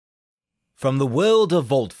From the world of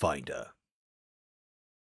Vaulfinder.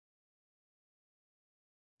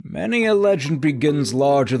 Many a legend begins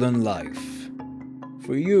larger than life.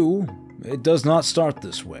 For you, it does not start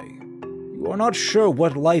this way. You are not sure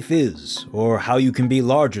what life is, or how you can be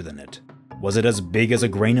larger than it. Was it as big as a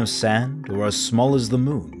grain of sand, or as small as the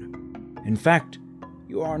moon? In fact,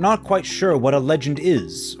 you are not quite sure what a legend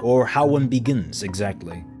is, or how one begins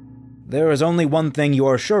exactly. There is only one thing you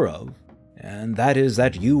are sure of, and that is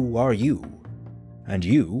that you are you. And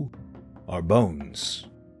you are Bones.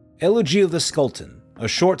 Elegy of the Skultan, a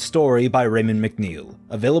short story by Raymond McNeil,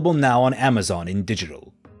 available now on Amazon in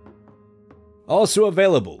digital. Also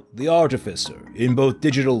available, The Artificer, in both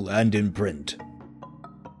digital and in print.